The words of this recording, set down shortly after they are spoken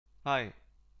Hi,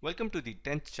 welcome to the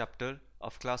 10th chapter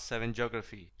of Class 7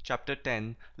 Geography, Chapter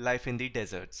 10 Life in the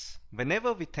Deserts.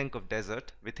 Whenever we think of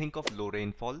desert, we think of low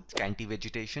rainfall, scanty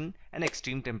vegetation, and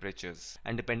extreme temperatures.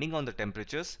 And depending on the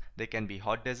temperatures, they can be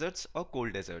hot deserts or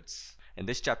cold deserts. In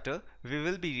this chapter, we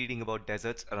will be reading about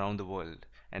deserts around the world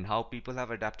and how people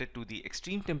have adapted to the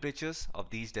extreme temperatures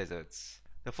of these deserts.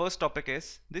 The first topic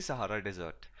is the Sahara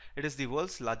Desert. It is the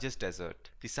world's largest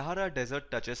desert. The Sahara Desert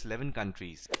touches 11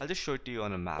 countries. I'll just show it to you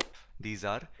on a map. These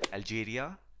are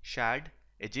Algeria, Chad,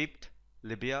 Egypt,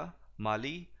 Libya,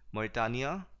 Mali,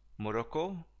 Mauritania,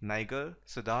 Morocco, Niger,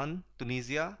 Sudan,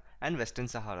 Tunisia, and Western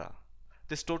Sahara.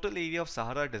 This total area of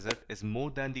Sahara Desert is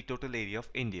more than the total area of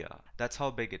India. That's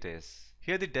how big it is.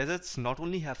 Here the deserts not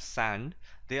only have sand,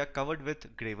 they are covered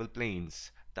with gravel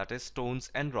plains, that is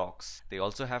stones and rocks. They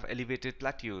also have elevated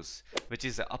plateaus, which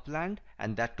is the upland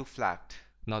and that too flat.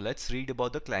 Now let's read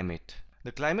about the climate.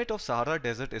 The climate of Sahara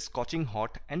Desert is scorching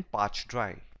hot and parched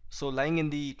dry. So lying in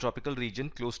the tropical region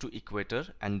close to equator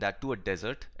and that to a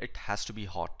desert, it has to be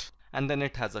hot. And then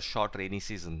it has a short rainy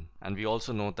season. And we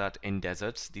also know that in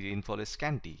deserts the rainfall is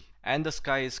scanty. And the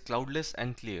sky is cloudless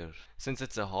and clear. Since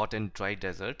it's a hot and dry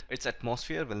desert, its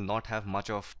atmosphere will not have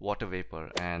much of water vapor,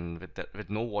 and with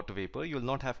no water vapor you'll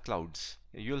not have clouds.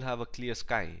 You'll have a clear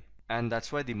sky. And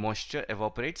that's why the moisture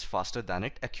evaporates faster than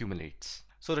it accumulates.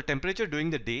 So the temperature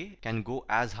during the day can go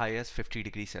as high as 50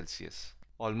 degrees Celsius.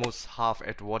 Almost half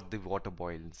at what the water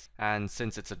boils. And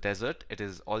since it's a desert, it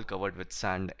is all covered with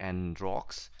sand and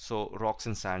rocks. So rocks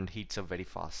and sand heats up very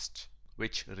fast,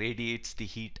 which radiates the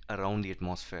heat around the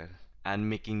atmosphere and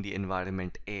making the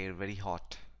environment air very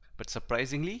hot. But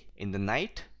surprisingly, in the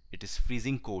night, it is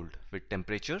freezing cold with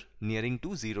temperature nearing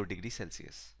to 0 degrees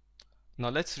Celsius. Now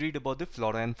let's read about the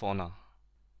flora and fauna.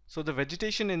 So the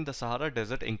vegetation in the Sahara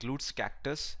Desert includes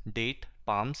cactus, date,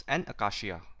 palms, and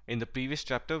acacia. In the previous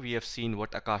chapter, we have seen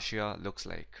what acacia looks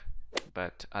like,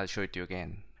 but I'll show it to you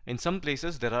again. In some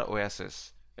places, there are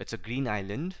oases. It's a green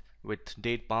island with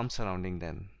date palms surrounding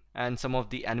them. And some of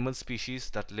the animal species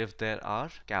that live there are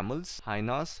camels,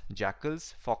 hyenas,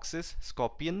 jackals, foxes,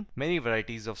 scorpion, many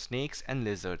varieties of snakes and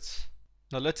lizards.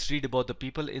 Now let's read about the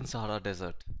people in Sahara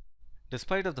Desert.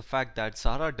 Despite of the fact that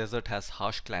Sahara Desert has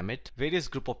harsh climate, various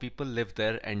group of people live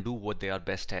there and do what they are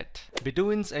best at.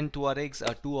 Bedouins and Tuaregs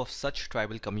are two of such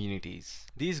tribal communities.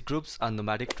 These groups are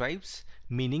nomadic tribes,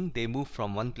 meaning they move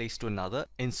from one place to another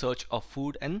in search of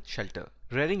food and shelter.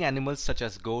 Rearing animals such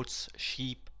as goats,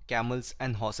 sheep, camels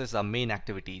and horses are main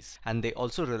activities, and they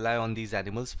also rely on these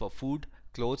animals for food,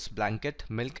 clothes, blanket,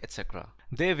 milk, etc.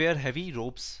 They wear heavy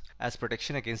robes as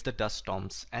protection against the dust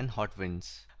storms and hot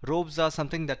winds. Robes are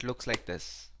something that looks like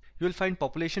this. You will find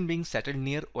population being settled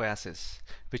near oases,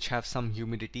 which have some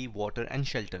humidity, water and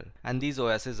shelter, and these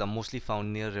oases are mostly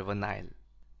found near River Nile.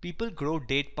 People grow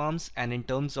date palms, and in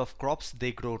terms of crops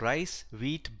they grow rice,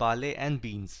 wheat, barley and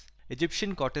beans.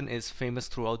 Egyptian cotton is famous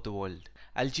throughout the world.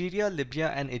 Algeria, Libya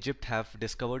and Egypt have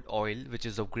discovered oil, which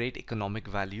is of great economic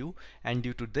value, and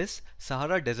due to this,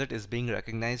 Sahara Desert is being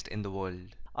recognized in the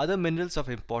world. Other minerals of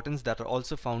importance that are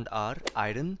also found are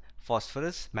iron,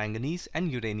 phosphorus, manganese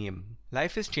and uranium.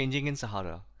 Life is changing in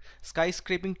Sahara.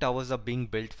 Skyscraping towers are being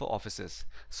built for offices.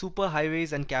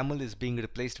 Superhighways and camel is being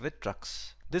replaced with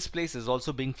trucks. This place is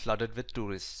also being flooded with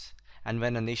tourists. And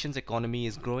when a nation's economy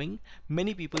is growing,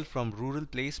 many people from rural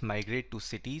places migrate to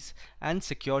cities and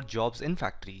secure jobs in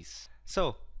factories.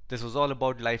 So, this was all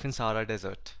about life in Sahara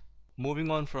Desert. Moving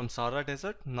on from Sahara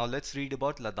Desert, now let's read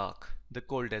about Ladakh, the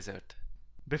cold desert.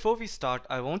 Before we start,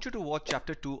 I want you to watch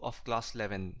chapter 2 of class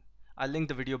 11. I'll link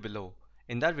the video below.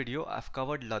 In that video, I've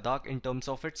covered Ladakh in terms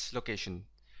of its location.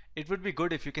 It would be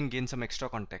good if you can gain some extra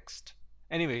context.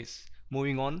 Anyways,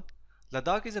 moving on.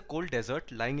 Ladakh is a cold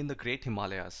desert lying in the Great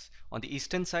Himalayas on the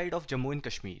eastern side of Jammu and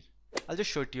Kashmir. I'll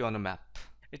just show it to you on a map.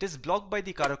 It is blocked by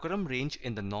the Karakoram range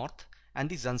in the north and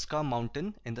the Zanskar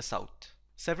mountain in the south.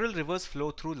 Several rivers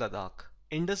flow through Ladakh,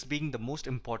 Indus being the most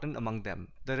important among them.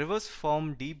 The rivers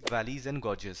form deep valleys and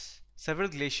gorges. Several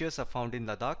glaciers are found in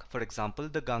Ladakh, for example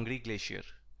the Gangri Glacier.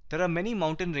 There are many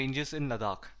mountain ranges in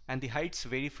Ladakh and the heights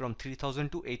vary from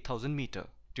 3000 to 8000 meter.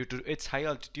 Due to its high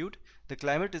altitude, the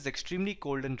climate is extremely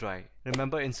cold and dry.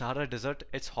 Remember, in Sahara Desert,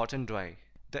 it's hot and dry.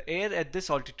 The air at this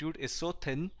altitude is so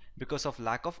thin because of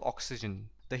lack of oxygen.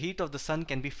 The heat of the sun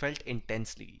can be felt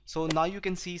intensely. So now you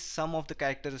can see some of the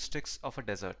characteristics of a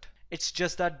desert. It's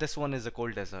just that this one is a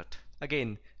cold desert.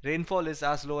 Again, rainfall is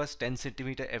as low as 10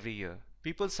 cm every year.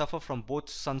 People suffer from both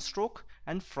sunstroke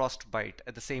and frostbite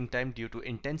at the same time due to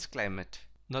intense climate.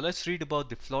 Now let's read about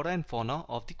the flora and fauna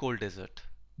of the cold desert.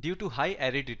 Due to high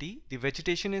aridity, the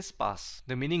vegetation is sparse.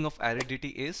 The meaning of aridity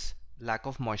is lack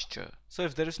of moisture. So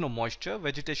if there is no moisture,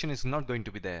 vegetation is not going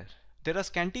to be there. There are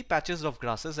scanty patches of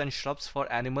grasses and shrubs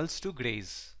for animals to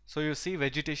graze. So you see,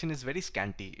 vegetation is very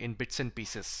scanty in bits and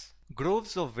pieces.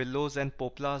 Groves of willows and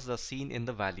poplars are seen in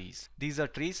the valleys. These are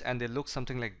trees and they look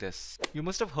something like this. You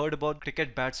must have heard about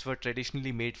cricket bats were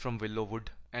traditionally made from willow wood,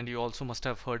 and you also must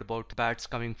have heard about bats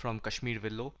coming from Kashmir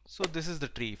willow. So this is the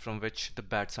tree from which the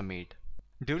bats are made.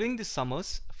 During the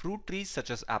summers, fruit trees such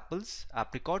as apples,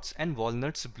 apricots and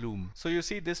walnuts bloom. So you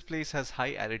see, this place has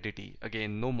high aridity,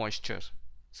 again no moisture.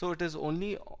 So it is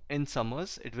only in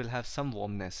summers it will have some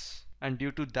warmness, and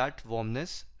due to that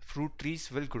warmness fruit trees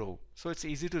will grow. So it's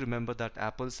easy to remember that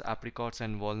apples, apricots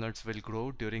and walnuts will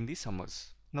grow during the summers.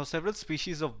 Now several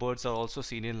species of birds are also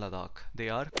seen in Ladakh. They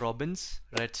are robins,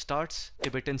 redstarts,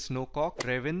 Tibetan snowcock,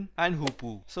 raven and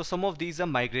hoopoe. So some of these are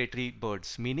migratory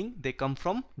birds, meaning they come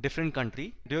from different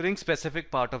country during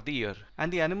specific part of the year.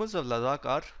 And the animals of Ladakh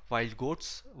are wild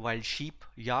goats, wild sheep,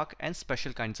 yak and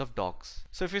special kinds of dogs.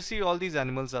 So if you see, all these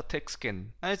animals are thick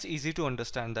skin, and it's easy to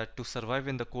understand that to survive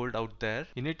in the cold out there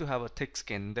you need to have a thick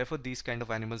skin. Therefore these kind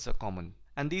of animals are common.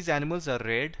 And these animals are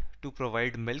reared to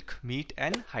provide milk, meat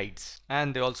and hides.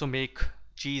 And they also make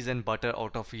cheese and butter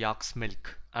out of yak's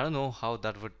milk. I don't know how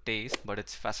that would taste, but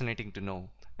it's fascinating to know.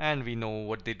 And we know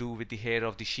what they do with the hair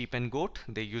of the sheep and goat.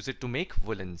 They use it to make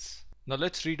woolens. Now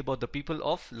let's read about the people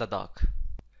of Ladakh.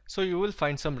 So you will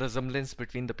find some resemblance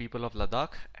between the people of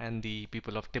Ladakh and the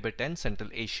people of Tibet and Central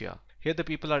Asia. Here the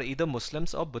people are either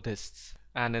Muslims or Buddhists.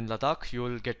 And in Ladakh you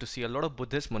will get to see a lot of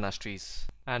Buddhist monasteries.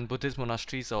 And Buddhist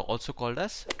monasteries are also called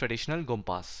as traditional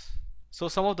gompas. So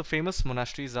some of the famous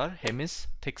monasteries are Hemis,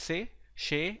 Thikse,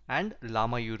 She and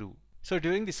Lama Yuru. So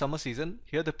during the summer season,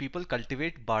 here the people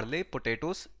cultivate barley,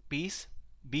 potatoes, peas,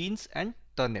 beans and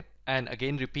turnip. And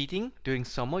again repeating, during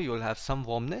summer you will have some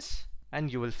warmness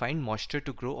and you will find moisture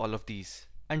to grow all of these.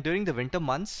 And during the winter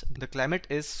months, the climate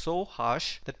is so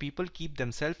harsh that people keep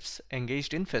themselves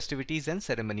engaged in festivities and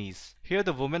ceremonies. Here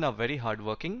the women are very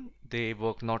hardworking. They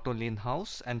work not only in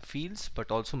house and fields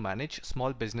but also manage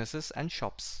small businesses and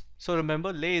shops. So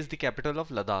remember, Leh is the capital of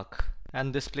Ladakh.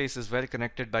 And this place is well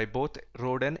connected by both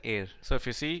road and air. So if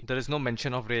you see, there is no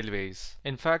mention of railways.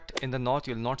 In fact, in the north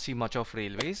you'll not see much of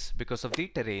railways because of the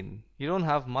terrain. You don't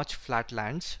have much flat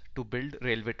lands to build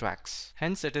railway tracks.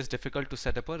 Hence it is difficult to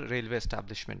set up a railway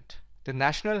establishment. The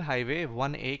National Highway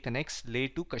 1A connects Leh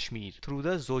to Kashmir through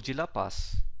the Zojila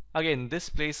Pass. Again, this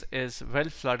place is well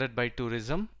flooded by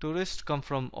tourism. Tourists come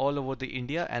from all over the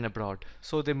India and abroad.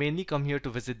 So they mainly come here to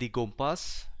visit the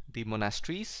gompas, the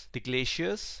monasteries, the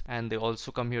glaciers, and they also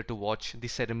come here to watch the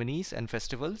ceremonies and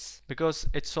festivals because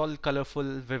it's all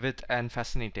colorful, vivid and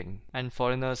fascinating, and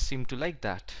foreigners seem to like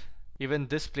that. Even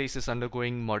this place is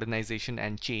undergoing modernization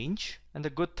and change, and the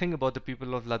good thing about the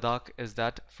people of Ladakh is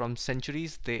that from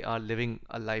centuries they are living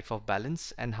a life of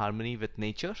balance and harmony with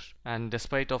nature, and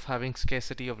despite of having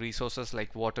scarcity of resources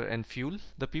like water and fuel,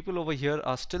 the people over here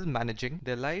are still managing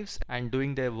their lives and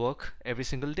doing their work every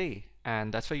single day.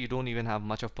 And that's why you don't even have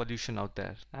much of pollution out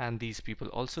there. And these people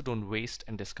also don't waste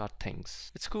and discard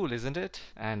things. It's cool, isn't it?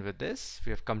 And with this, we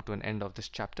have come to an end of this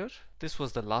chapter. This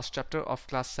was the last chapter of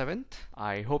class 7th.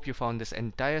 I hope you found this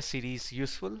entire series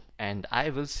useful, and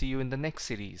I will see you in the next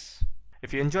series.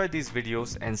 If you enjoyed these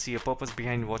videos and see a purpose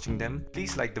behind watching them,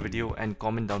 please like the video and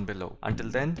comment down below. Until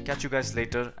then, catch you guys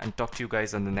later and talk to you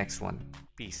guys on the next one.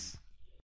 Peace.